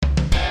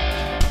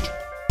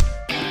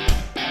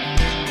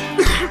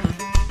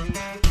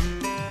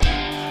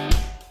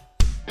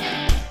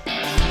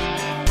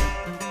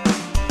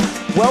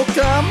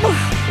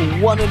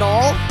one and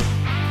all,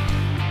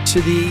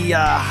 to the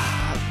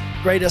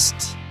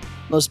greatest,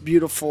 most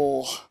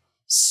beautiful,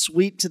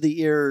 sweet to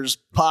the ears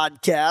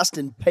podcast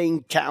in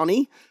Payne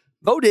County.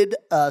 Voted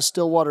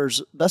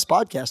Stillwater's best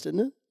podcast, didn't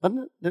it?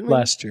 Didn't we?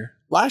 Last year.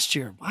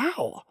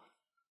 Wow.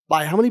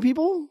 By how many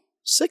people?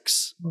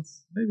 6?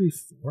 Maybe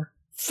 4.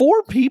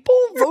 4 people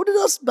voted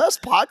us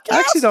best podcast?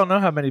 I actually don't know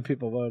how many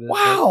people voted.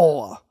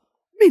 Wow.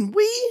 I mean,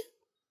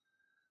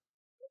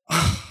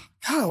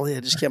 golly,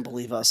 I just can't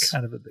believe us.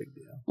 Kind of a big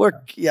deal.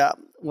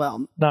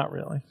 Well. Not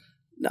really.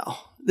 No.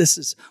 This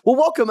is,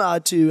 welcome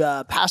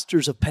to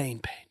Pastors of Payne.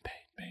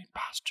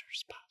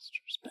 Pastors,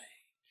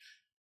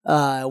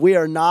 Payne. We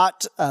are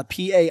not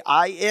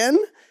PAIN,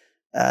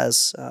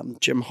 as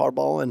Jim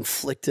Harbaugh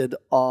inflicted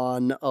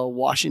on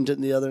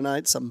Washington the other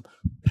night, some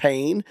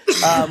pain.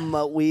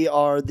 We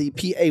are the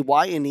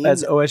PAYNE.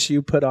 As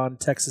OSU put on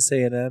Texas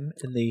A&M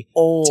in the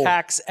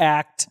Tax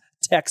Act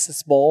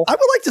Texas Bowl. I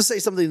would like to say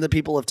something to the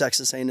people of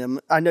Texas A&M.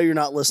 I know you're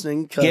not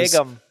listening. Gig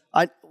 'em.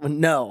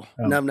 No.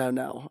 I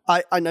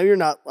know you're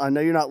not. I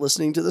know you're not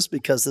listening to this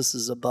because this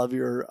is above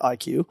your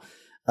IQ.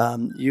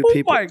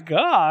 People. Oh my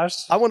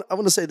gosh! I want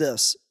to say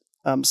this.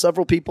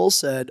 Several people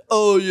said,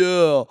 "Oh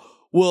yeah,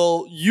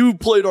 well you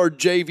played our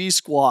JV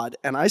squad,"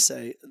 and I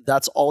say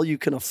that's all you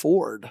can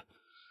afford.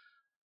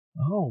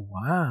 Oh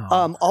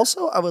wow!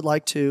 Also, I would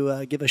like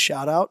to give a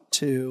shout out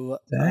to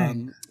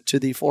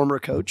the former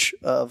coach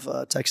of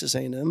Texas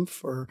A&M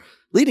for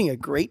leading a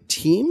great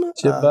team.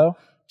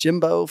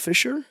 Jimbo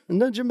Fisher. Isn't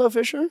that Jimbo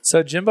Fisher?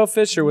 So Jimbo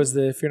Fisher was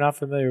if you're not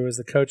familiar, was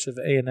the coach of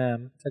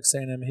A&M, Texas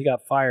A&M. He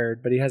got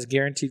fired, but he has a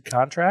guaranteed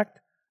contract.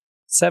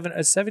 7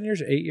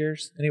 years or 8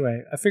 years.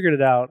 Anyway, I figured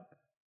it out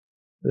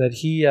that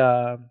he,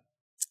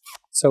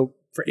 so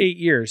for 8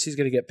 years, he's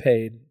going to get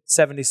paid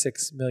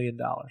 $76 million.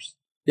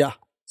 Yeah.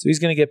 So he's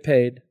going to get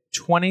paid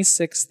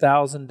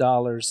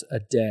 $26,000 a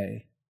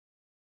day.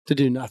 To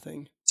do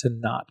nothing. To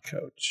not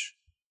coach.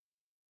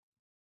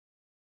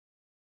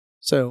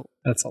 So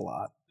that's a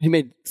lot. He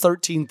made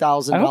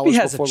 $13,000. I hope he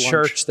has a lunch.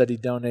 church that he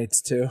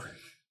donates to.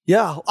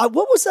 Yeah.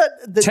 What was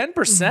that?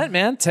 10%,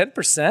 man.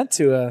 10%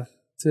 to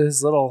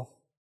his little.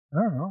 I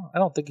don't know. I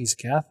don't think he's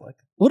Catholic.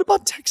 What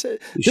about Texas?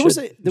 There was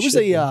a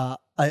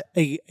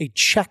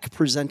check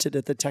presented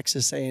at the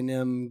Texas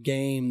A&M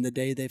game the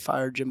day they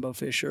fired Jimbo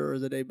Fisher or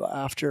the day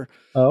after.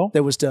 Oh,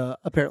 that was to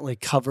apparently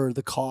cover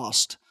the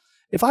cost.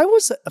 If I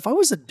was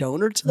a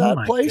donor to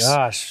that place,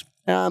 gosh,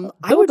 I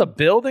would a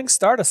building,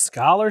 start a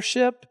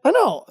scholarship. I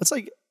know it's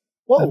like,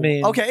 whoa.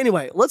 Okay.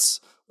 Anyway,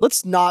 let's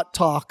not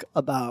talk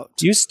about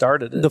you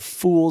started it. The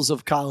fools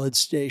of College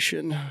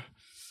Station.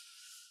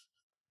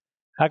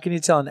 How can you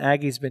tell an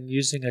Aggie's been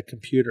using a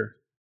computer?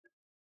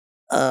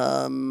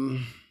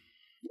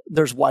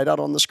 There's whiteout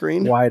on the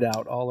screen.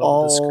 Whiteout all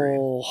over the screen.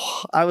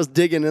 Oh, I was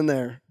digging in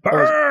there.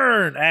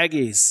 Burn,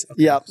 Aggies.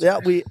 Okay, yeah.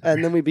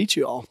 Then we beat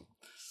you all.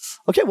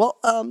 Okay, well,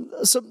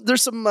 so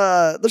there's some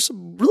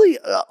really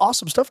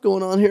awesome stuff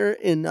going on here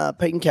in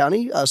Payne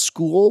County.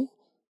 School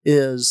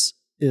is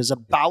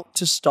about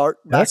to start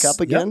back up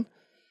again.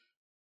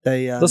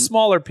 Yep. The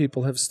smaller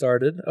people have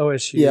started.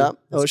 OSU. Yeah,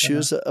 OSU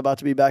is about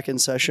to be back in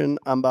session.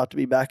 I'm about to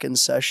be back in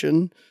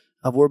session.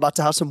 We're about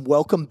to have some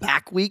welcome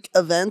back week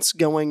events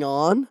going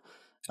on.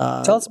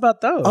 Tell us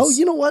about those. Oh,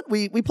 you know what?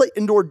 We play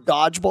indoor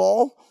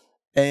dodgeball,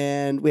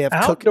 and we have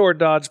outdoor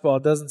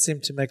dodgeball. Doesn't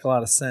seem to make a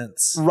lot of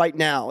sense. Right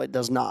now, it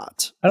does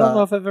not. I don't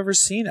know if I've ever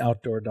seen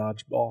outdoor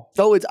dodgeball.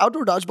 Oh, it's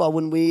outdoor dodgeball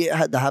when we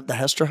had to have the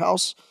Hester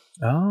House.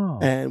 Oh.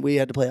 And we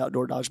had to play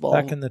outdoor dodgeball.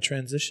 Back in the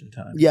transition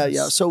time. Yeah.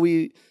 So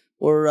we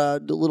were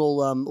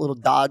little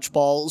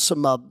dodgeball,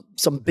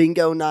 some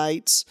bingo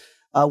nights.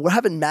 We're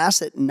having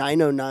mass at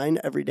 9:09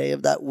 every day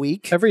of that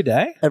week. Every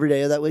day? Every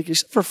day of that week,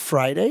 except for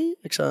Friday.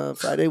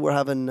 Friday we're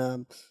having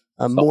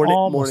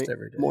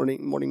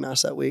morning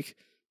mass that week.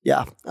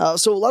 Yeah.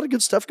 So a lot of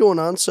good stuff going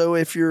on. So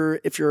if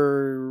you're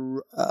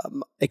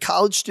a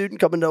college student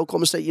coming to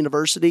Oklahoma State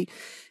University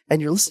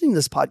and you're listening to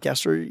this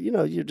podcast, or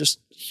you're just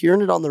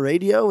hearing it on the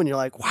radio and you're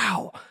like,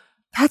 wow,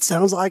 that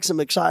sounds like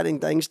some exciting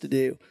things to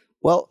do.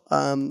 Well,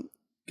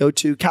 go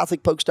to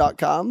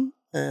CatholicPokes.com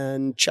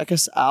and check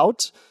us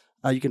out.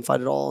 You can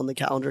find it all on the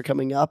calendar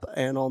coming up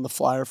and on the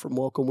flyer from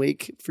Welcome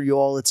Week. For you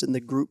all, it's in the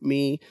Group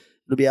Me.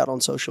 It'll be out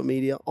on social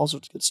media. All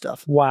sorts of good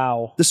stuff.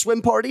 Wow. The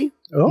swim party,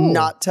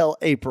 not till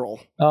April.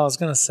 Oh, I was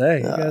going to say,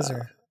 you guys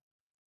are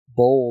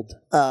bold.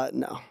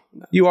 No.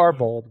 You are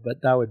bold,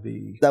 but that would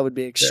be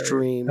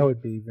extreme. That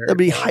would be very That'd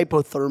be bold.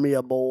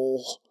 Hypothermia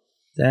Bowl.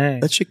 Dang.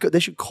 They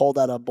should call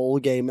that a bowl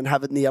game and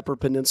have it in the Upper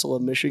Peninsula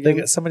of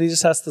Michigan. Somebody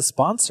just has to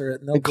sponsor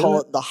it. And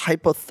call it the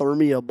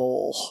Hypothermia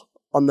Bowl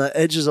on the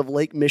edges of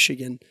Lake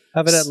Michigan.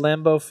 Have it at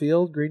Lambeau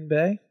Field, Green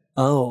Bay?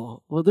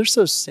 Oh, well, they're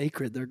so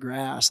sacred. They're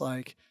grass.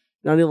 Like,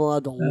 not even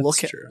allowed to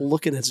look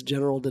in its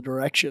general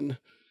direction.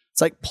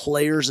 It's like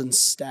players and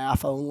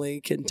staff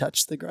only can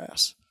touch the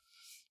grass.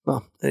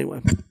 Well, anyway.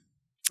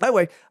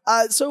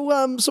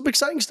 So some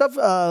exciting stuff.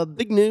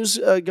 Big news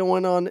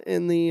going on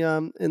in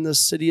the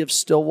city of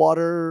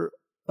Stillwater.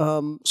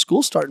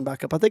 School starting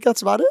back up. I think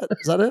that's about it.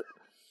 Is that it?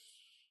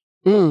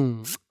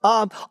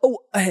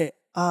 Hey,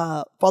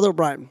 Father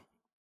O'Brien,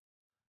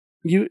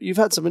 you've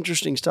had some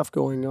interesting stuff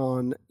going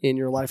on in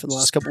your life in the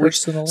last couple of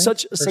weeks,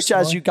 such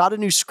as you got a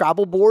new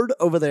Scrabble board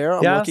over there. I'm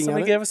looking at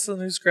somebody it. gave us a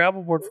new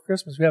Scrabble board for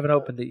Christmas. We haven't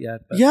opened it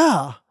yet. But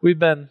yeah, we've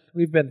been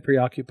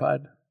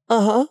preoccupied.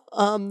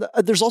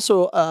 There's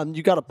also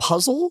you got a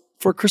puzzle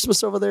for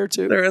Christmas over there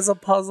too. There is a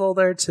puzzle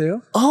there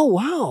too. Oh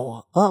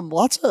wow,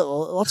 lots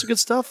of good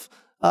stuff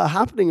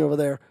happening over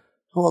there.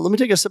 Hold on, let me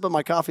take a sip of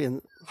my coffee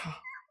and.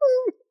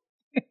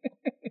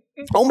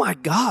 Oh my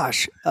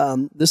gosh!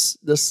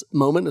 This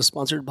moment is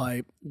sponsored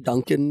by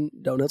Dunkin'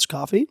 Donuts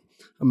coffee.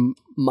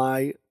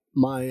 My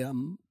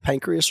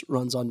pancreas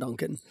runs on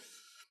Dunkin'.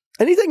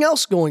 Anything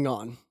else going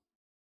on?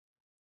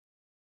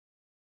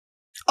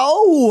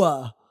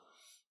 Oh,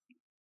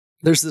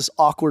 there's this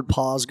awkward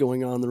pause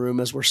going on in the room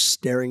as we're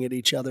staring at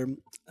each other.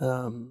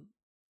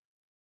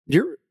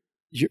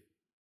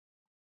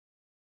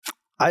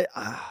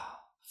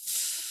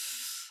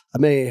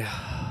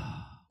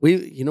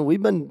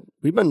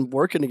 We've been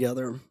working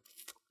together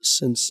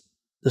since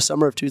the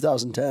summer of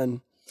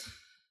 2010,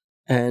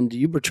 and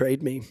you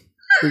betrayed me.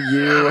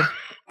 I've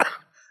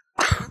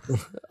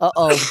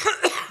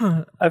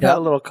had a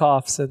little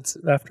cough since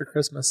after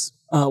Christmas.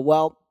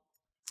 Well,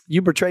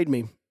 you betrayed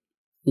me.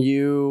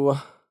 You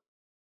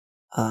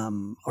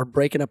are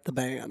breaking up the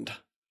band.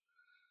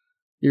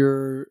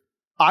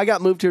 I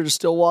got moved here to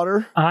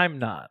Stillwater. I'm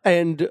not.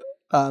 And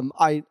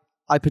I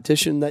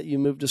petitioned that you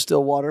move to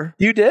Stillwater.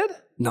 You did?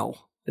 No,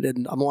 I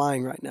didn't. I'm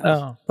lying right now.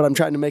 Oh. But I'm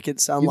trying to make it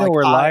sound like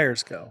where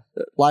liars go.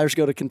 Liars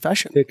go to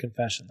confession. To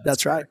confession.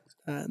 That's right.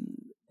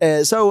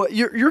 So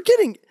you're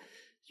getting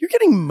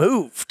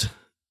moved,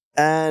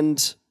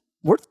 and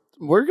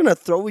we're gonna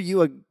throw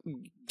you a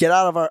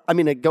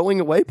going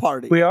away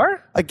party. We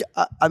are?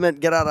 I meant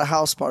get out of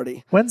house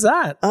party. When's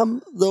that?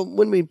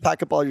 When we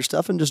pack up all your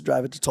stuff and just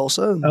drive it to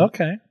Tulsa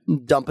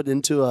and dump it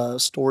into a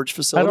storage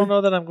facility. I don't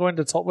know that I'm going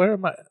to Tulsa. Where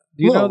am I?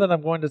 Do you know that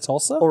I'm going to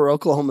Tulsa? Or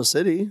Oklahoma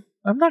City?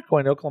 I'm not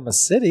going to Oklahoma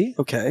City.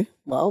 Okay.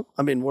 Well,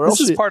 where this else?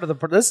 This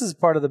is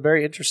part of the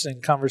very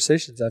interesting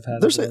conversations I've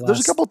had. There's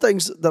a couple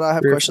things that I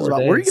have questions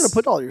about. Where are you going to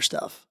put all your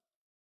stuff?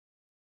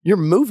 You're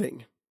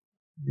moving.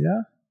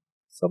 Yeah.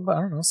 I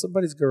don't know,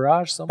 somebody's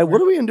garage somewhere. And what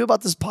are we going to do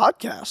about this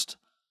podcast?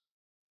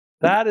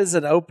 That is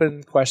an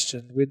open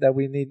question we'll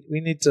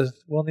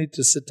need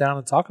to sit down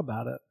and talk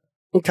about it.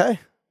 Okay.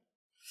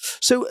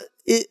 So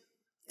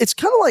it's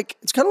kind of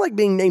like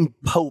being named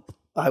Pope,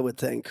 I would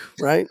think,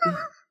 right?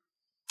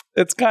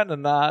 It's kind of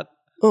not.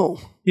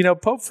 Oh.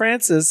 Pope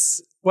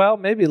Francis, well,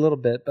 maybe a little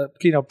bit, but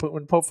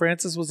when Pope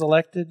Francis was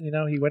elected,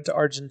 he went to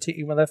Argentina.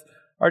 He left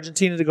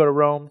Argentina to go to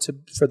Rome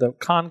for the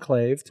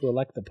conclave to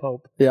elect the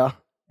Pope. Yeah.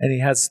 And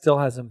he still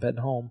hasn't been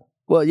home.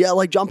 Well, yeah,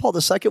 like John Paul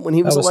II, when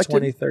he was elected,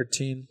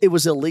 2013. It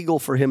was illegal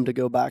for him to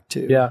go back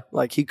to. Yeah.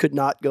 Like he could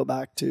not go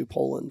back to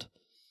Poland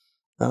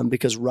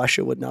because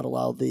Russia would not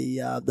allow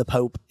the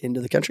Pope into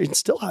the country, and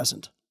still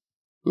hasn't.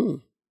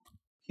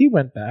 He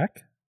went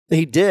back.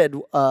 He did.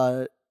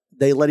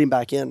 They let him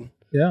back in.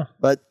 Yeah.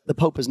 But the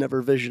Pope has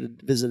never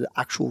visited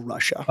actual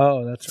Russia.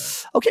 Oh,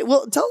 that's right. Okay,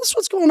 well, tell us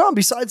what's going on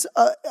besides...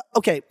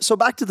 so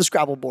back to the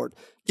Scrabble board.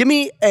 Give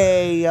me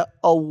a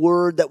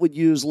word that would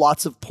use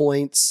lots of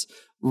points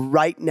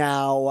right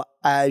now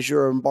as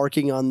you're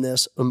embarking on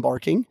this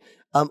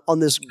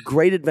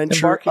great adventure.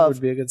 Embarking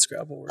would be a good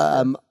Scrabble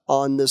word.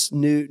 On this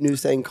new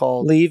thing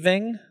called...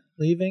 Leaving.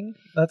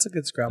 That's a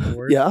good Scrabble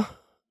word. Yeah.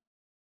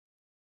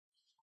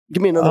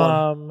 Give me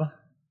another one.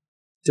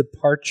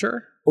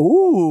 Departure.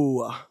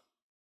 Ooh.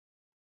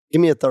 Give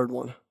me a third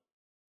one.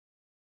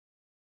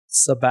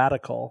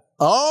 Sabbatical.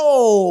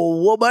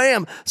 Oh, well,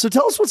 bam. So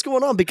tell us what's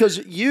going on, because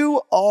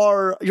you're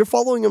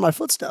following in my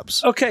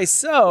footsteps. Okay,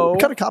 so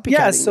kind of copycatting.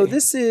 Yeah, so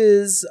this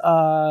is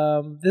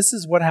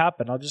what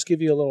happened. I'll just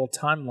give you a little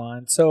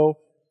timeline. So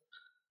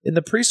in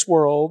the priest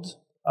world,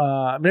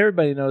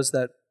 everybody knows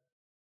that.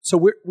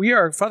 So we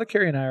are Father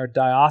Kerry and I are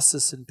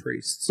diocesan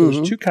priests. So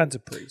there's two kinds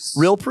of priests: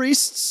 real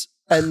priests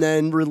and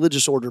then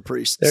religious order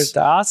priests. There's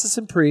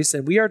diocesan priests,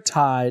 and we are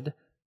tied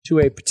to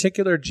a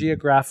particular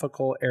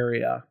geographical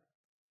area.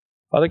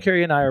 Father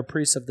Kerry and I are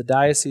priests of the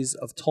Diocese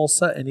of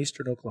Tulsa and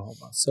Eastern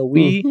Oklahoma. So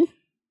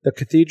the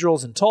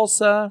cathedral's in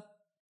Tulsa,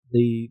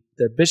 the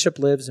bishop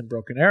lives in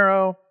Broken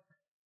Arrow,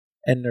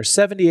 and there's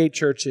 78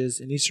 churches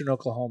in Eastern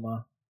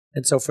Oklahoma.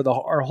 And so for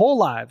our whole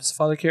lives,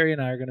 Father Kerry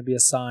and I are going to be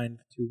assigned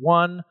to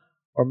one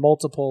or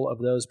multiple of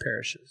those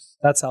parishes.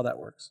 That's how that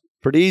works.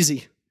 Pretty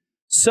easy.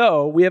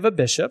 So we have a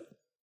bishop,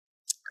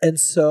 and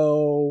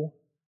so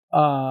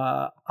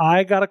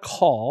I got a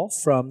call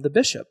from the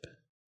bishop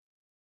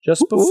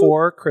just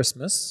before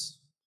Christmas,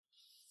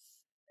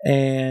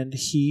 and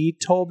he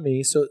told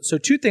me. So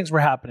two things were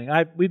happening.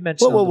 We've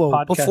mentioned on the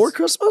podcast before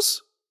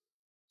Christmas.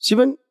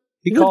 So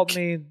he called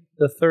me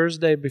the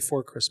Thursday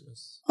before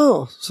Christmas.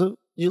 Oh, so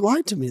you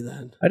lied to me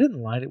then? I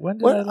didn't lie to you. When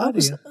did I lie to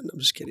you? I'm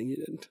just kidding. You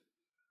didn't.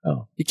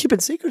 Oh, you're keeping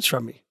secrets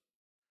from me.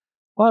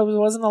 Well, I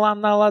wasn't not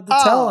allowed to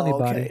tell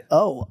anybody. Okay.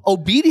 Oh,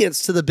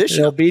 obedience to the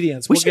bishop.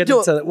 Obedience. We'll get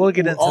into that.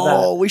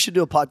 Oh, we should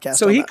do a podcast.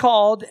 So he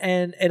called,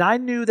 and I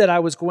knew that I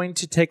was going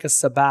to take a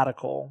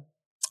sabbatical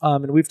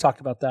And we've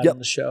talked about that on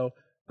the show.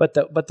 But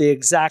the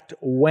exact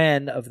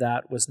when of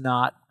that was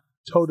not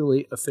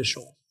totally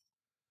official.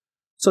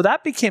 So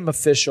that became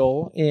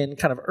official in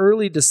kind of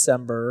early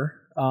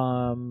December.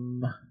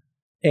 And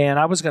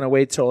I was going to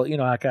wait till,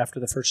 like after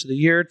the first of the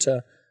year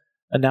to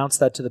announce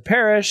that to the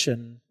parish.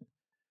 And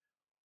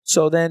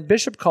so then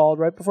Bishop called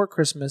right before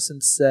Christmas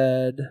and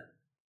said,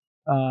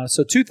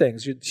 so two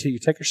things. You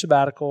take your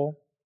sabbatical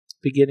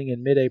beginning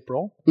in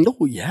mid-April.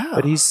 Oh, yeah.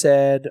 But he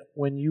said,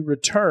 when you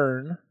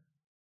return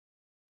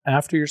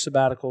after your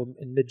sabbatical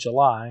in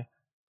mid-July,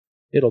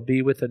 it'll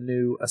be with a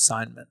new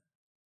assignment.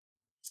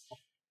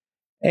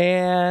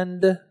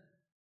 And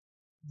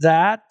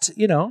that,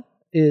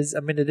 is,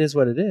 it is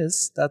what it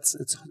is.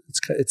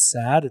 It's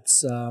sad.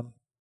 It's,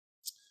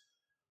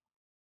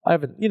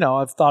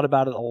 I've thought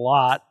about it a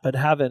lot, but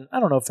I don't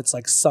know if it's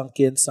like sunk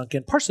in,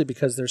 partially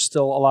because there's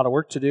still a lot of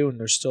work to do and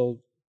there's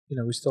still,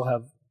 we still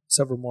have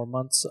several more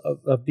months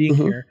of being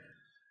here.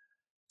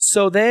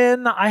 So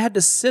then I had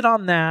to sit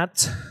on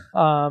that.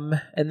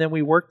 And then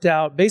we worked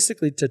out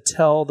basically to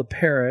tell the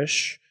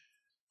parish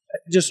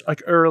just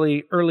like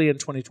early in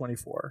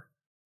 2024.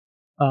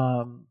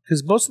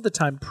 Because most of the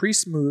time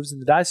priest moves in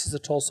the Diocese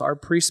of Tulsa, our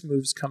priest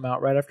moves come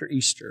out right after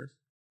Easter.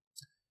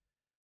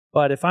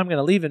 But if I'm going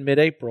to leave in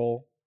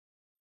mid-April,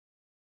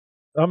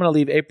 I'm going to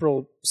leave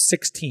April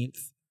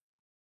 16th.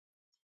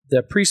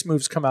 The priest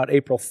moves come out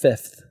April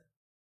 5th.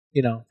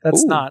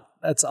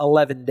 That's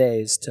 11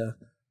 days to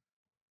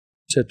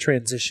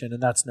transition,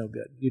 and that's no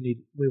good.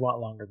 We want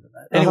longer than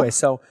that. Anyway,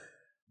 so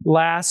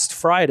last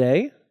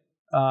Friday,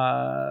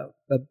 I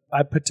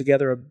put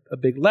together a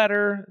big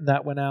letter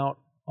that went out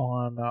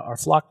on our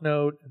flock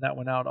note, and that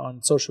went out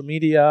on social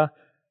media,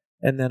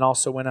 and then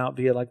also went out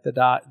via like the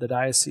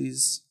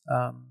diocese.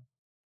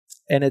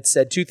 And it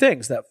said two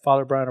things: that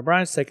Father Brian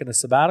O'Brien's taken a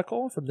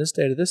sabbatical from this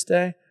day to this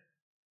day,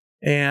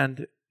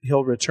 and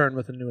he'll return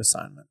with a new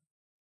assignment.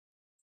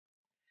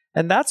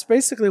 And that's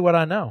basically what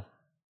I know.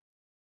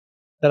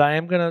 That I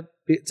am going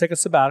to take a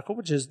sabbatical,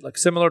 which is like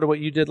similar to what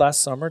you did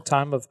last summer,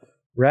 time of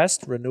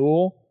rest,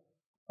 renewal.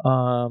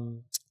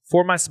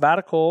 For my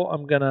sabbatical,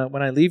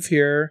 when I leave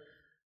here,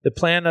 the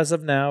plan as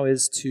of now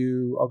is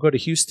I'll go to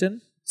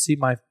Houston, see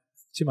my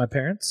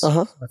parents,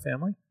 my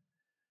family.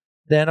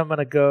 Then I'm going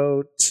to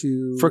go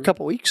for a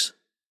couple weeks.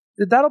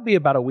 That'll be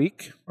about a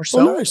week or so.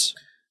 Oh, nice.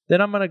 Then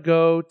I'm going to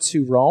go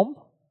to Rome.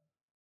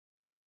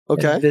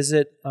 Okay. And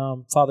visit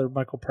Father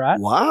Michael Pratt.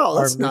 Wow,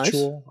 that's nice.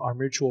 Our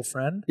mutual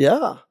friend.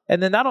 Yeah.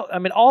 And then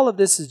all of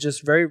this is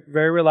just very,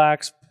 very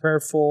relaxed,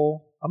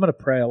 prayerful. I'm going to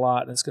pray a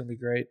lot, and it's going to be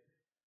great.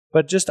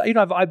 But just,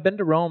 I've been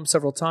to Rome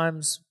several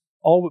times,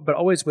 but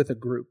always with a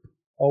group,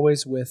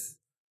 always with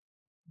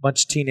a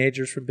bunch of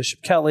teenagers from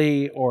Bishop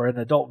Kelly or an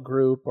adult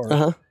group.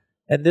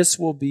 And this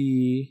will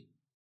be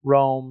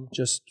Rome,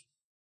 just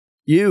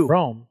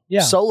Rome.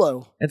 Yeah.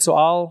 Solo. And so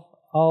I'll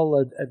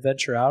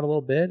adventure out a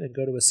little bit and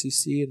go to a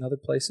CC and other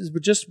places,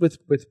 but just with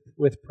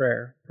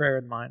prayer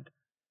in mind.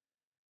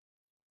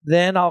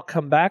 Then I'll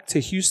come back to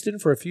Houston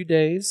for a few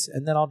days,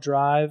 and then I'll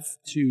drive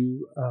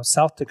to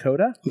South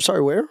Dakota. I'm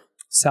sorry, where?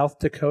 South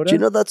Dakota. Do you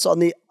know that's on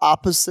the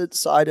opposite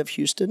side of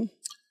Houston?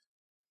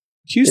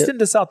 Houston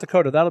to South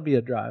Dakota, that'll be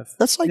a drive.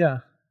 That's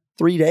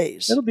 3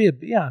 days. It'll be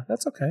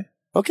that's okay.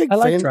 Okay, I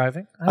like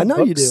driving. I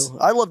know you do.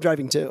 I love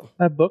driving too.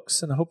 I have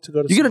books, and I hope to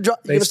go to. You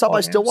gonna stop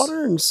by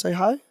Stillwater and say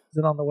hi? Is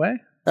it on the way?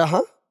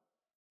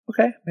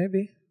 Okay,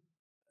 maybe.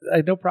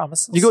 No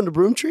promises. You going to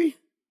Broomtree?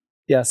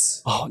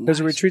 Yes. Oh, nice. There's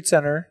a retreat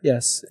center,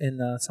 yes, in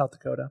South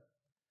Dakota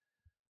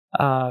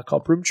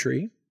called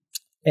Broomtree.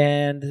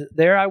 And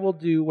there I will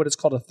do what is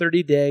called a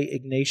 30-day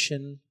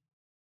Ignatian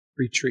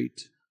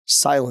retreat.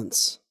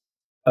 Silence.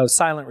 Oh,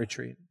 silent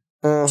retreat.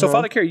 So,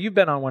 Father Kerry, you've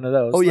been on one of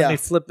those. Oh, yeah. Let me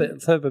flip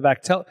it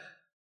back. Tell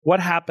what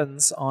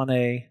happens on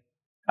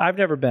I've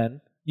never been.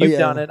 You've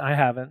done it. I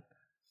haven't.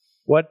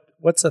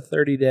 What's a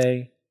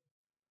 30-day?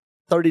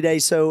 30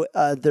 days. So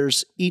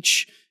there's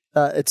each,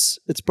 it's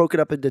broken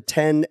up into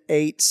 10,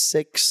 8,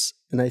 6,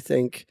 and I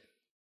think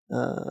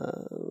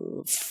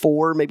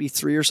 4, maybe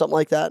 3 or something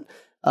like that.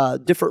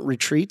 Different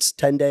retreats,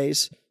 10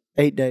 days,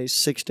 8 days,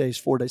 6 days,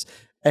 4 days.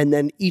 And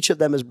then each of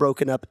them is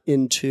broken up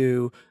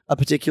into a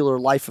particular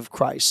life of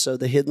Christ. So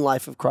the hidden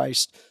life of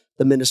Christ,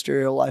 the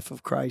ministerial life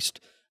of Christ.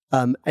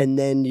 And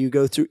then you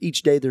go through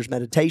each day, there's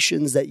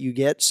meditations that you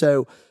get.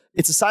 So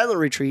it's a silent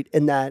retreat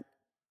in that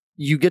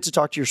you get to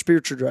talk to your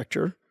spiritual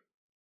director,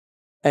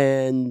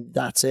 and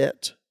that's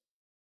it.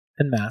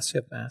 And Mass,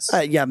 you have Mass.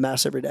 Yeah,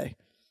 Mass every day.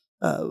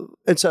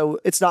 And so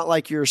it's not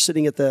like you're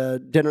sitting at the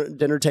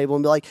dinner table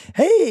and be like,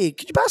 hey,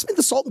 could you pass me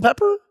the salt and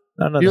pepper?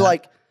 You're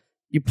like,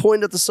 you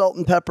point at the salt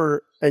and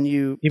pepper and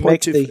you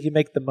make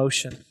the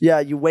motion.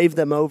 Yeah, you wave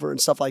them over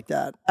and stuff like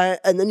that.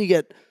 And then you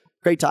get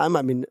great time.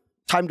 I mean,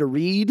 time to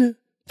read,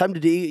 time to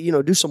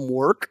do some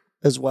work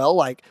as well.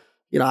 Like,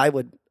 I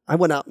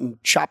went out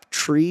and chopped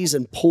trees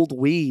and pulled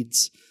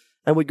weeds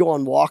and would go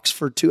on walks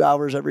for 2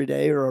 hours every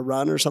day or a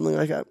run or something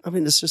like that. I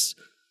mean, it's just,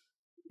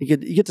 you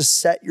get to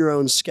set your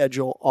own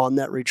schedule on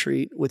that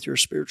retreat with your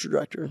spiritual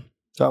director.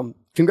 So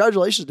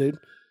congratulations, dude.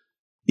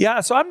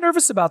 Yeah, so I'm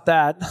nervous about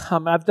that.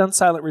 I've done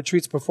silent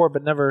retreats before,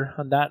 but never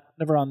on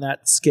that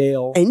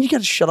scale. And you got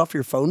to shut off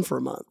your phone for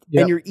a month,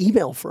 Yep. and your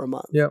email for a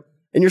month, Yep.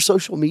 and your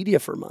social media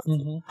for a month.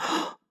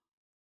 Mm-hmm.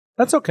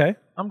 That's okay.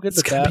 I'm good with that.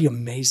 It's going to be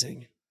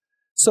amazing.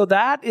 So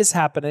that is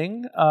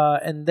happening.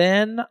 And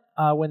then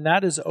when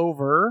that is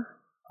over,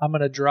 I'm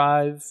going to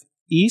drive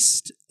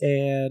east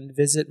and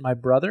visit my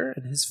brother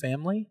and his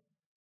family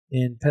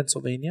in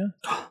Pennsylvania.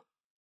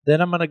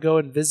 Then I'm going to go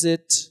and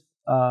visit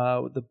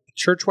the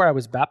church where I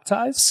was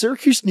baptized.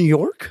 Syracuse, New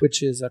York?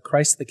 Which is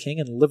Christ the King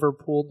in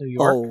Liverpool, New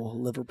York. Oh,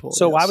 Liverpool.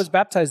 So yes. I was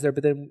baptized there,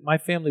 but then my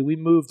family, we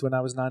moved when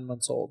I was 9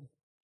 months old.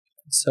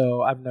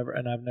 So I've never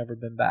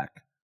been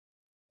back.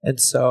 And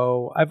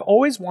so I've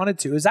always wanted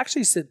to. It was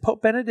actually said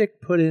Pope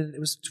Benedict put in, it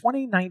was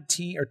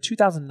 2019 or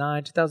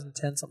 2009,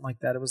 2010, something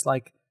like that. It was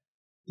like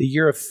the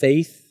year of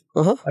faith.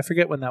 Uh-huh. I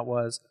forget when that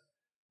was.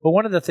 But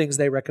one of the things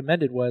they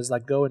recommended was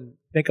like go and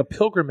make a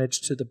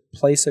pilgrimage to the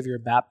place of your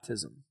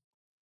baptism.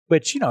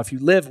 Which, if you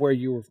live where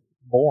you were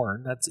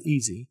born, that's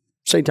easy.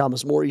 St.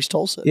 Thomas More, East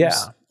Tulsa. Yeah.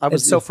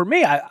 So for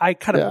me, I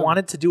kind of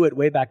wanted to do it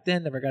way back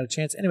then, never got a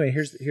chance. Anyway,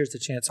 here's the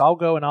chance. I'll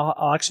go and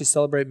I'll actually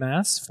celebrate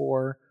Mass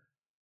for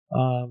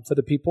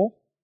the people.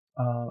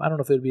 I don't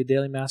know if it would be a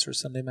daily Mass or a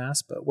Sunday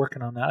Mass, but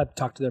working on that. I've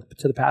talked to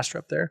the pastor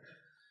up there.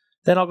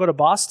 Then I'll go to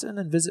Boston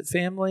and visit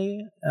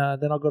family.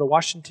 Then I'll go to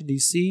Washington,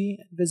 D.C.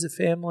 and visit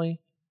family.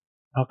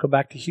 I'll come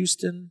back to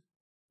Houston.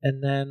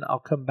 And then I'll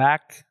come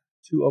back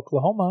to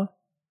Oklahoma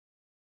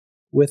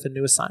with a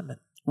new assignment.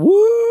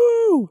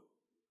 Woo!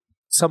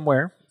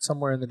 Somewhere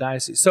in the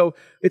diocese. So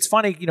it's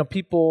funny,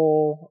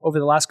 people over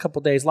the last couple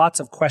of days,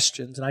 lots of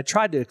questions, and I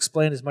tried to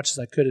explain as much as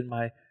I could in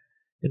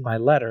my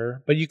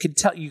letter, but you can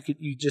tell,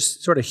 you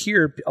just sort of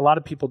hear a lot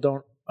of people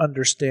don't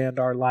understand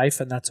our life,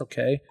 and that's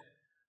okay.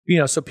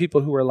 So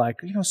people who are like,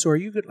 so are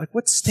you good? Like,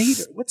 what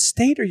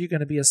state are you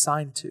going to be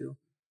assigned to?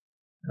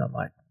 And I'm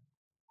like,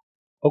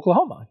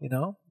 Oklahoma,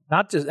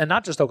 not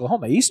just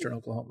Oklahoma, Eastern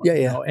Oklahoma.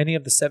 Yeah. Any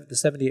of the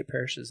 78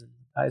 parishes in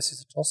the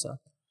Diocese of Tulsa.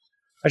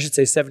 I should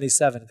say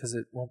 77 because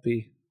it won't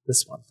be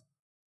this one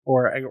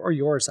or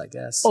yours, I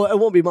guess. Oh, it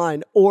won't be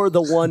mine or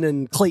the one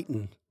in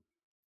Clayton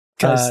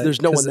because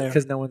there's no one there.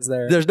 Because no one's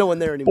there. There's no one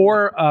there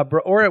anymore.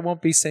 Or it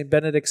won't be St.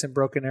 Benedict's in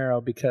Broken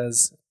Arrow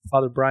because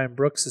Father Brian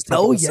Brooks is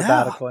taking a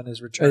sabbatical and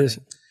is returning.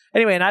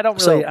 Anyway, and I don't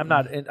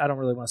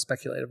really want to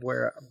speculate of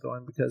where I'm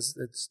going because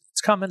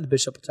it's coming. The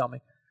bishop will tell me.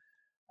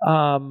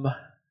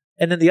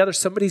 And then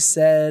somebody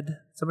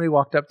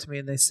walked up to me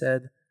and they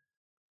said,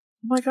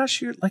 "Oh my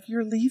gosh,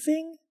 you're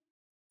leaving?"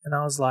 And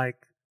I was like,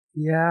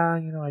 "Yeah,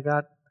 I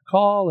got a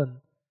call."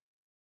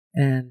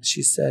 And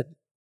she said,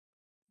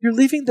 "You're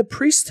leaving the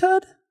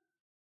priesthood?"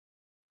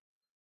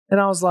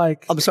 And I was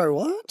like, "I'm sorry,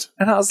 what?"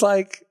 And I was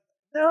like,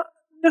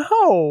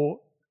 No.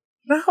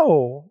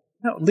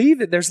 Leave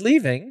it. There's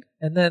leaving,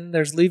 and then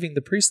there's leaving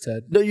the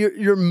priesthood. No,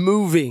 you're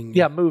moving.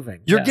 Yeah,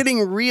 moving. You're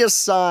getting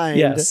reassigned.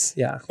 Yes,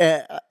 yeah.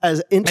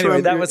 As interim,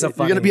 anyway, that was you're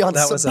going to be on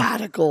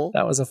sabbatical.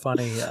 That was a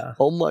funny.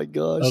 Oh my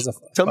gosh!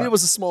 Tell me it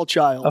was a small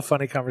child. A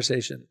funny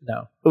conversation.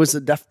 No, it was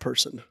a deaf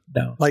person.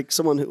 No, like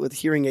someone with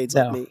hearing aids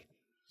like me.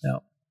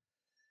 No.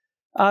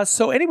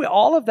 So anyway,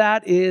 all of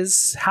that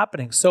is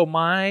happening. So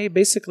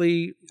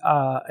basically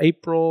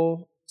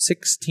April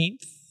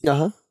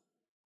 16th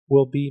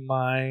will be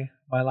my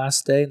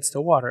last day in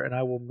Stillwater, and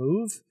I will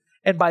move.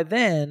 And by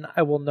then,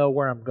 I will know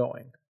where I'm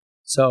going.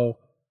 So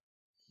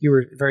you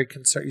were very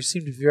concerned. You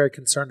seemed to be very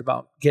concerned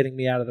about getting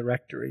me out of the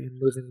rectory and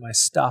moving my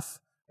stuff.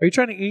 Are you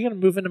going to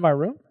move into my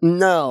room?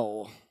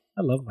 No.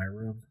 I love my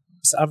room.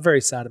 I'm very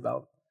sad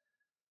about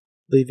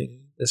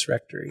leaving this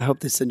rectory. I hope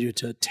they send you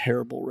to a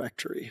terrible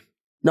rectory.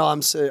 No, I'm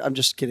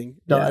just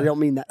kidding. No, I don't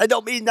mean that. I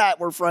don't mean that.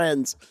 We're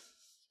friends.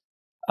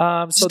 So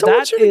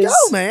want you to go,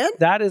 man.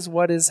 That is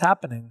what is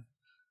happening.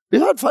 We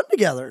had fun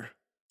together.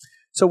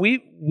 So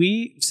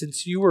we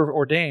since you were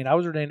ordained, I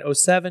was ordained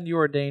 2007. You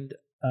were ordained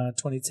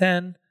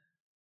 2010.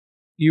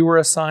 You were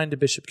assigned to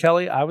Bishop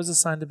Kelly. I was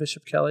assigned to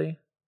Bishop Kelly.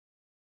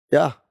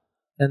 Yeah.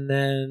 And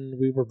then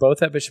we were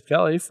both at Bishop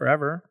Kelly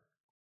forever.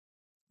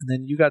 And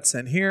then you got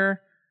sent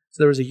here.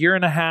 So there was a year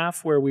and a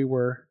half where we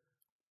were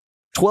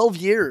 12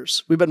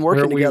 years. We've been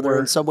working together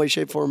in some way,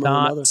 shape, form, or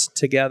another. Not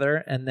together.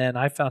 And then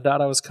I found out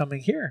I was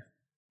coming here.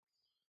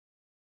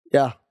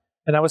 Yeah.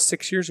 And that was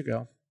 6 years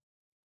ago.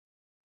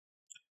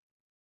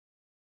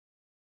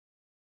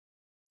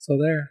 So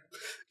there.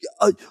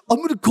 I'm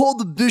going to call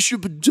the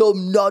bishop and tell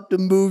him not to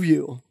move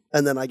you.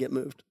 And then I get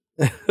moved.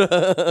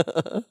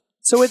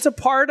 So it's a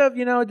part of,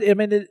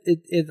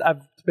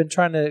 I've been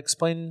trying to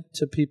explain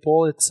to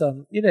people. It's,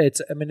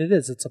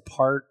 it's a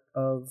part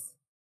of,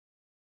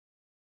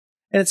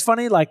 and it's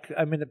funny,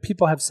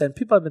 people have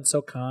been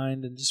so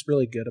kind and just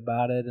really good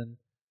about it.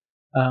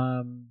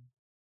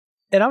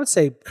 And I would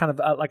say kind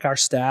of like our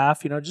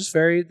staff, just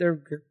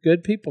they're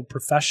good people,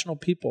 professional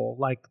people.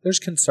 Like there's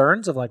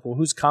concerns of like, well,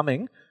 who's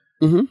coming?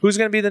 Mm-hmm. Who's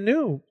going to be the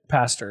new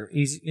pastor?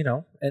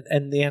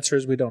 And the answer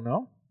is we don't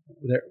know.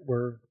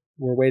 We're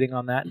waiting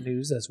on that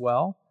news as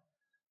well.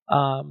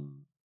 But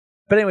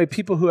anyway,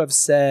 people who have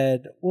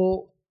said,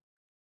 well,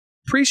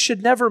 priests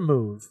should never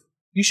move.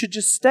 You should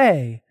just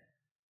stay.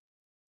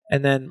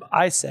 And then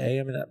I say,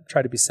 I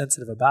try to be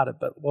sensitive about it,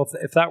 but well,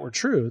 if that were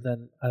true,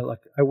 then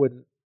I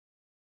wouldn't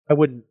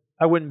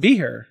be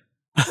here.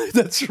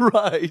 That's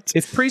right.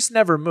 If priests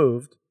never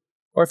moved,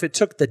 or if it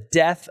took the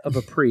death of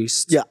a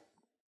priest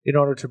in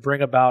order to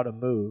bring about a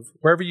move,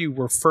 wherever you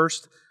were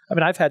first,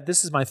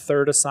 this is my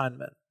third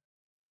assignment.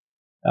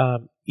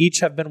 Each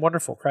have been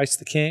wonderful. Christ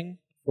the King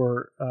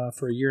for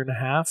a year and a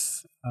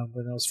half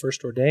when I was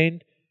first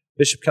ordained,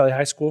 Bishop Kelly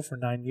High School for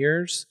 9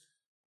 years,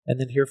 and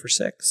then here for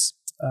 6.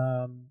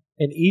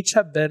 And each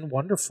have been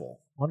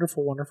wonderful,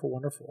 wonderful, wonderful,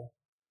 wonderful.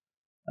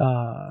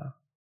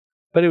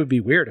 But it would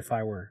be weird if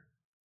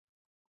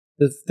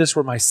this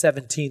were my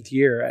 17th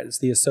year as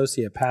the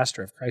associate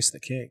pastor of Christ the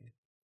King,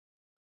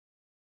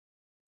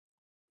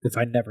 if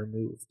I never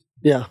moved.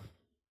 Yeah.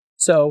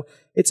 So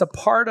it's a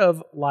part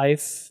of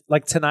life.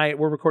 Like tonight,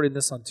 we're recording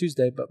this on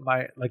Tuesday, but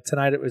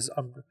tonight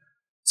I'm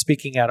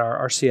speaking at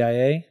our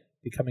RCIA,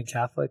 Becoming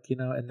Catholic,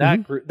 and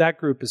that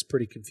group is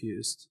pretty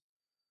confused.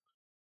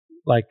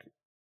 Like,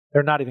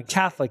 they're not even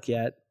Catholic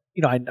yet.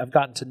 I've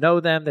gotten to know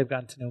them. They've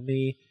gotten to know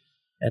me.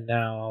 And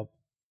now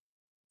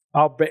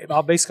I'll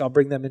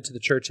bring them into the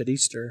church at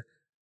Easter.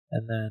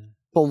 And then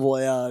Bon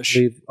voyage.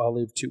 I'll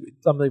leave 2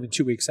 weeks. I'm leaving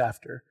 2 weeks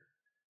after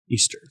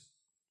Easter.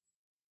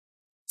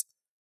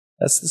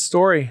 That's the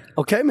story.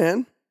 Okay,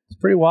 man. It's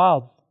pretty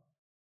wild.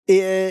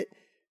 How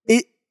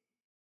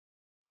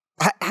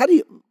do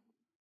you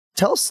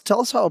tell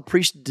us how a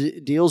priest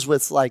deals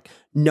with like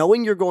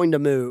knowing you're going to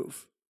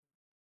move,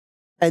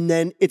 and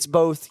then it's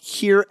both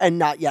here and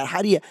not yet.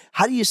 How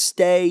do you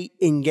stay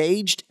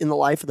engaged in the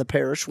life of the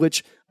parish,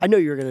 which I know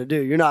you're going to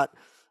do.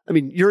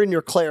 You're in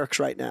your clerics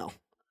right now,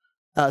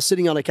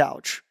 sitting on a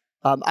couch.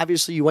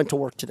 Obviously, you went to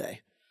work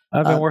today.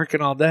 I've been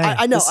working all day.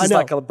 I know. This is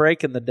like a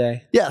break in the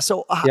day. Yeah.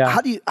 So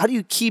how do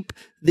you keep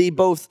the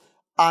both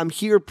I'm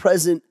here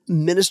present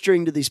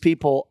ministering to these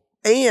people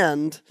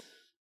and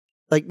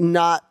like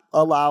not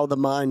allow the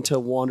mind to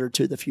wander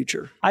to the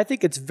future? I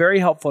think it's very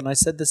helpful, and I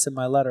said this in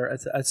my letter.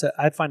 I said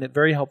I find it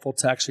very helpful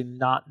to actually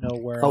not know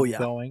where I'm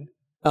going.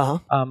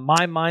 Uh-huh.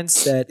 My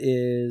mindset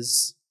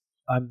is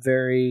I'm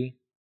very,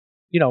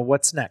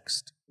 what's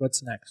next?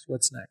 What's next?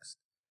 What's next?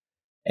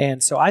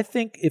 And so I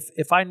think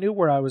if I knew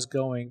where I was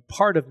going,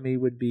 part of me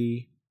would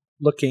be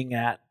looking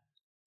at,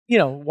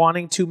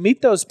 wanting to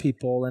meet those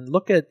people and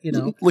look at,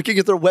 looking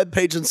at their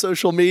webpage and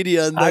social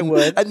media, and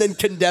then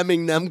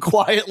condemning them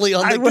quietly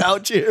on the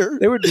couch here.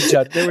 There would be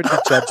judgment.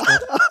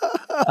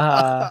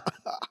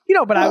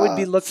 But I would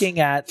be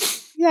looking at,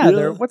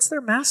 what's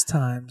their mass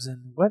times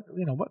and what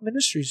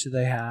ministries do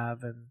they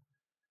have, and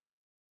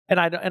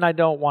I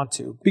don't want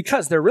to,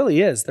 because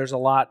there's a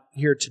lot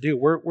here to do.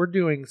 We're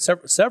doing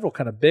several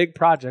kind of big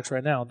projects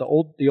right now. The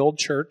old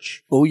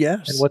church. Oh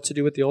yes. And what to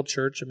do with the old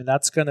church.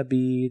 that'll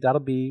be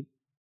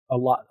a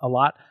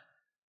lot.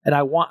 And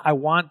I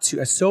want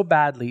to so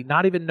badly,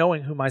 not even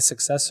knowing who my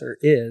successor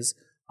is,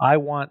 I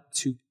want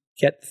to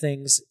get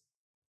things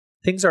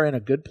are in a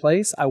good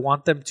place. I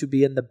want them to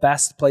be in the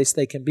best place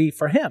they can be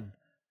for him.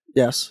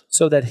 Yes.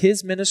 So that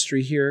his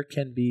ministry here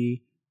can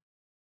be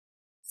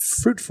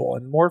fruitful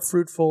and more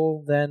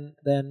fruitful than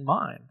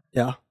mine.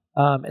 Yeah.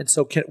 And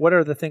so what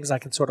are the things I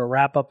can sort of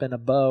wrap up in a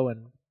bow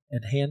and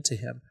hand to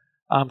him?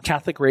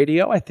 Catholic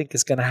radio, I think,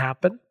 is going to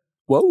happen.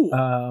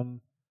 Whoa.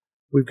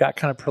 We've got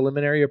kind of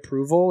preliminary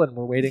approval, and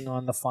we're waiting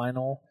on the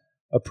final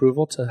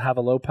approval to have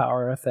a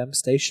low-power FM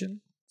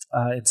station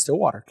in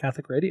Stillwater,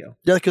 Catholic radio.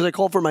 Yeah, because I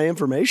called for my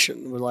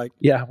information. We're like,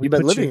 you've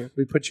been living here.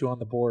 We put you on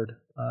the board.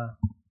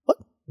 What?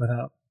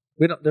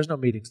 There's no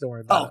meetings. Don't worry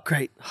about it. Oh,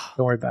 great.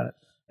 Don't worry about it.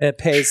 And it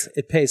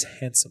pays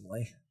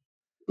handsomely.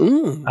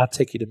 I'll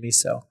take you to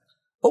MISO.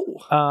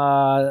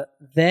 Oh.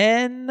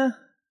 And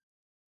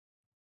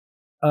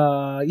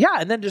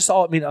then just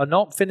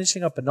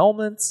finishing up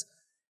annulments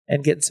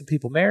and getting some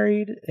people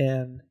married,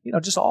 and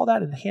just all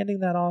that, and handing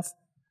that off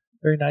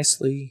very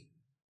nicely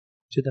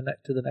to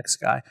the next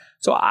guy.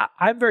 So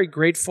I'm very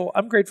grateful.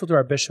 I'm grateful to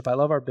our bishop. I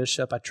love our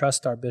bishop. I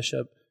trust our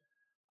bishop.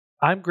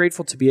 I'm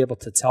grateful to be able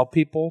to tell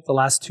people. The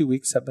last 2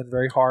 weeks have been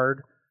very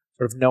hard,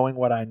 sort of knowing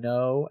what I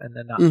know and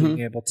then not being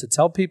able to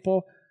tell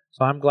people.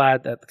 So I'm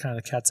glad that kind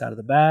of the cat's out of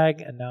the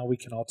bag, and now we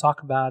can all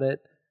talk about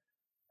it.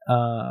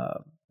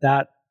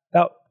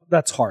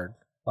 That's hard.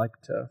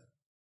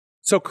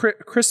 So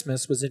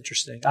Christmas was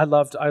interesting. I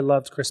loved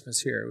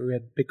Christmas here. We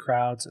had big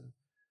crowds, and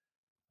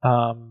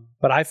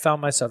but I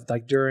found myself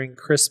during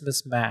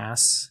Christmas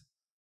Mass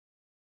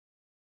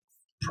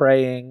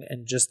praying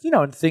and just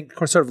and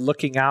sort of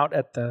looking out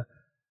at the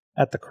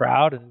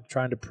crowd and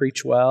trying to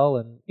preach well,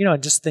 and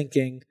and just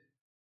thinking,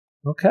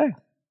 okay,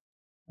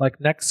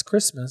 next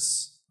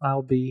Christmas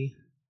I'll be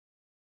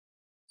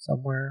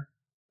somewhere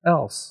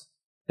else,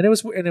 and it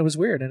was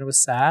weird, and it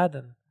was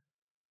sad,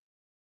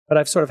 but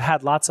I've sort of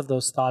had lots of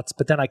those thoughts,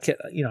 but then I can't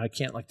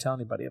tell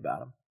anybody about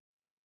them.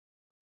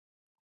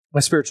 I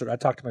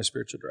talked to my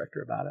spiritual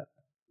director about it.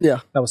 Yeah,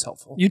 that was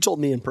helpful. You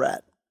told me and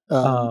Brett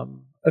a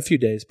few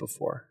days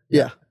before.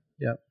 Yeah.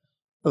 That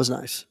was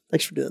nice.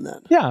 Thanks for doing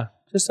that. Yeah,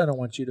 just I don't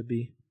want you to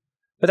be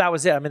But that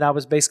was it. I mean, that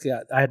was basically,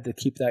 I had to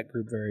keep that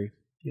group very,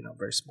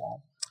 very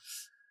small.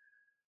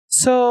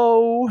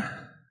 So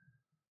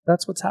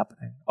that's what's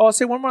happening. Oh, I'll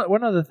say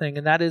one other thing,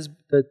 and that is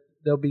that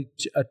there'll be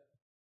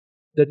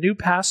the new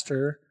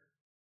pastor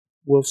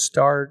will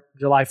start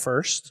July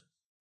 1st.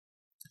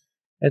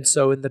 And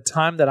so in the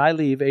time that I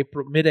leave,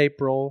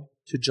 mid-April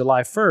to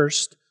July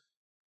 1st,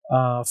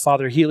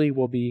 Father Healy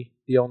will be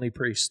the only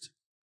priest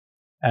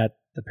at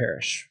the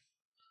parish.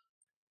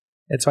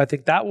 And so I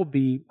think that will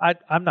be,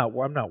 I'm not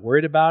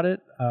worried about it.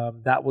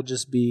 That will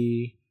just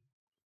be,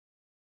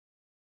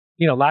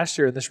 last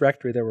year in this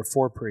rectory, there were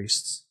 4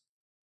 priests.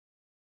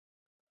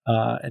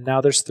 And now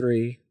there's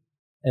 3.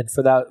 And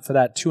for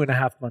that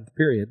 2.5 month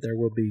period, there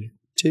will be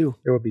 2.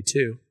 There will be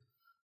 2.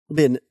 It'll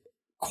be a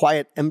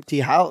quiet, empty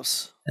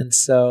house. And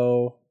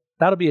so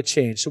that'll be a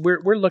change. So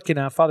we're looking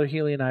at, Father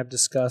Healy and I have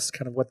discussed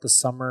kind of what the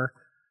summer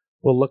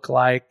will look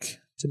like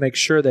to make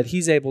sure that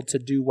he's able to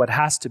do what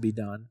has to be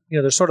done.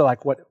 There's sort of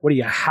like, what do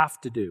you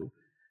have to do?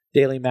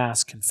 Daily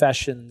mass,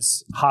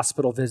 confessions,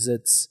 hospital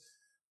visits,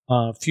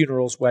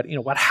 funerals,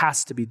 what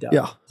has to be done.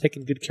 Yeah.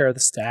 Taking good care of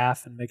the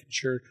staff and making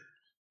sure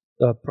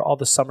all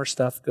the summer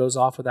stuff goes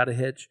off without a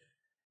hitch.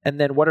 And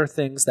then what are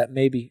things that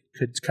maybe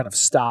could kind of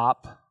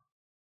stop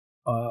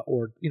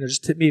or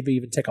just to maybe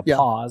even take a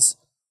pause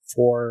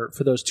for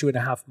those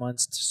 2.5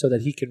 months so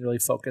that he can really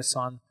focus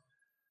on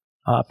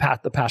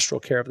the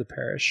pastoral care of the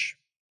parish.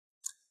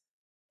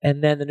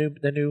 And then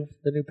the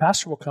new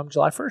pastor will come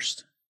July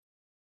 1st.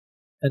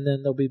 And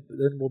then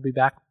we'll be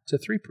back to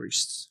 3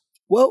 priests.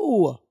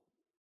 Whoa.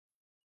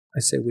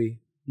 I say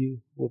you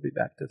will be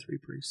back to 3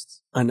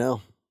 priests. I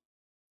know.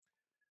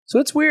 So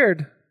it's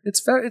weird.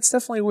 It's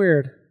definitely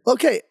weird.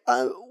 Okay.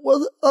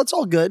 Well, that's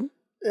all good.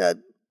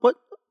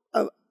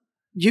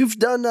 You've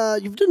done a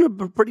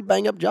pretty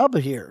bang up job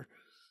here.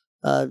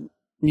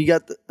 You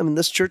got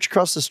this church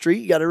across the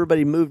street. You got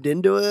everybody moved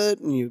into it,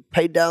 and you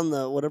paid down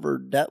the whatever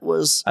debt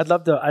was. I'd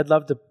love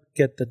to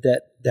get the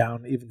debt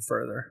down even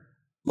further.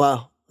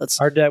 Wow, that's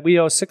our debt. We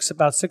owe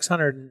about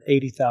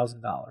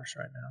 $680,000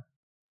 right now.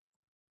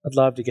 I'd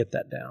love to get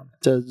that down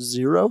to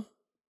 0.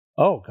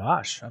 Oh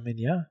gosh, I mean,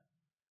 yeah.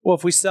 Well,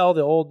 if we sell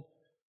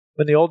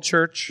when the old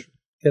church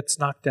gets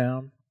knocked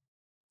down,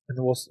 and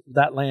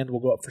that land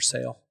will go up for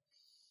sale.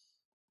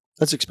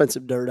 That's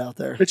expensive dirt out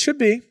there. It should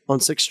be on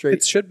 6th Street.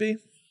 It should be.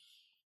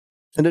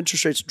 And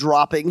interest rates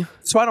dropping.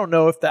 So I don't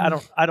know if that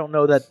I don't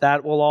know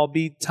that will all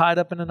be tied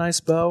up in a nice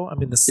bow. I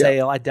mean, the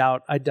sale, I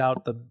doubt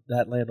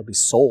that land will be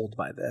sold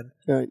by then.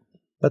 Right.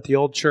 But the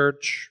old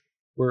church,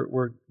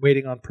 we're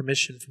waiting on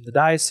permission from the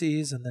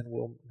diocese, and then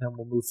we'll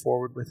move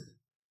forward with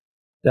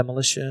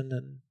demolition,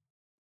 and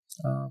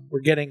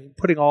we're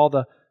putting all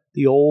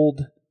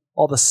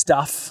the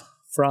stuff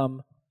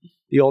from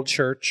the old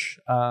church.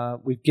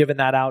 We've given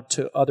that out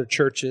to other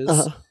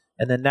churches,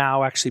 and then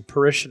now actually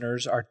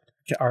parishioners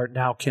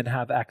can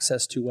have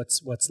access to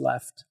what's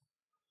left.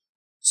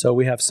 So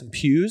we have some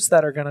pews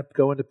that are going to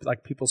go into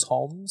like people's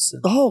homes.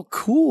 And, oh,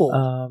 cool!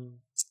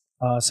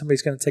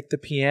 Somebody's going to take the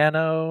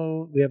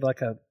piano. We have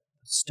like a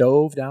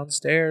stove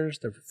downstairs.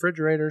 The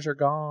refrigerators are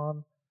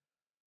gone.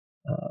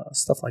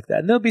 Stuff like that.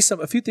 And there'll be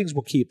a few things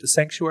we'll keep. The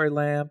sanctuary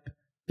lamp.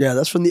 Yeah,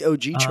 that's from the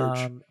OG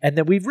church. And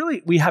then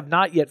we have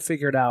not yet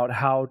figured out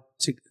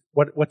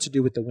what to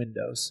do with the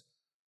windows.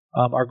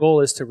 Our goal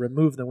is to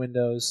remove the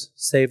windows,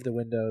 save the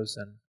windows,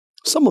 and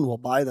someone will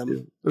buy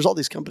them. There's all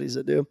these companies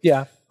that do.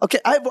 Yeah. Okay,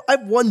 I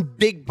have one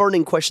big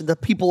burning question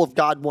that people of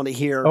God want to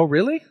hear. Oh,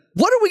 really?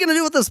 What are we going to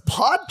do with this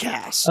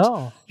podcast?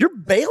 Oh, you're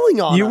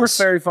bailing on us. You were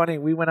very funny.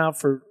 We went out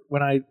for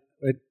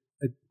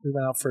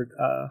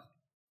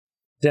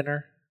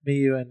dinner. Me,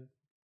 you, and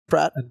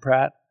Pratt.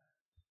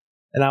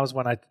 And that was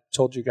when I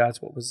told you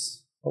guys what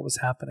was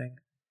happening.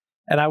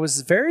 And I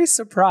was very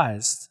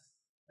surprised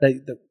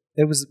that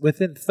it was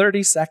within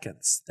 30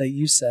 seconds that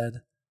you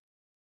said,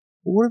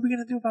 well, what are we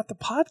going to do about the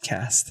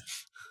podcast?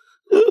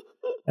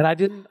 And I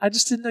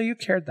just didn't know you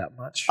cared that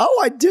much.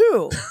 Oh, I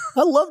do.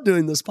 I love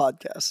doing this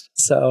podcast.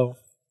 So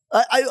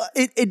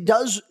it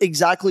does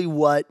exactly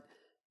what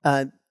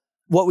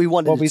we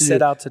wanted to do. What we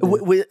set out to do.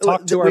 We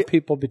talk to our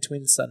people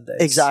between Sundays.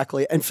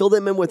 Exactly. And fill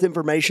them in with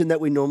information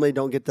that we normally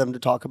don't get them to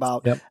talk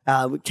about. Yep.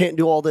 We can't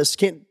do all this.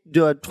 Can't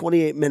do a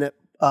 28-minute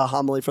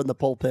homily from the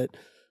pulpit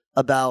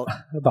about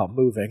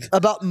moving.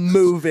 About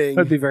moving. It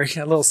would be a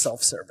little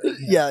self-serving.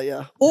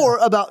 Yeah. Or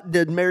about,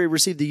 did Mary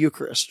receive the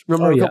Eucharist?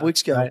 Remember a couple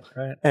weeks ago?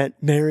 Right. And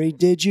Mary,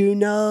 did you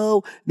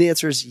know? The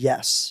answer is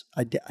yes.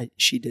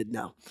 She did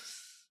know.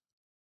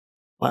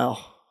 Wow.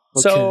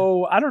 Okay.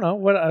 So I don't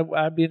know.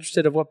 I'd be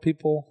interested in what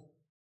people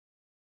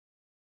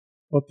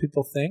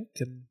think,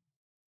 and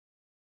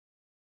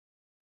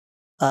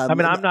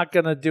I'm not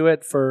going to do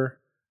it for.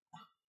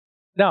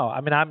 No,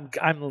 I mean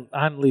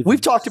I'm leaving.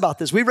 We've talked about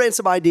this. We ran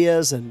some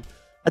ideas, and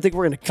I think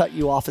we're going to cut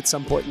you off at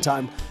some point in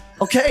time.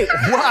 Okay,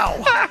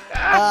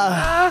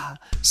 wow.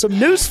 Some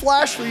news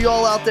flash for you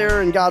all out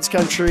there in God's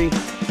country.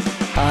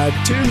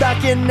 Tune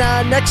back in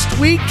next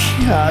week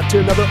to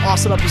another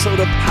awesome episode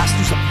of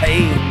Pastors of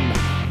Payne.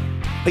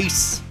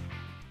 Peace.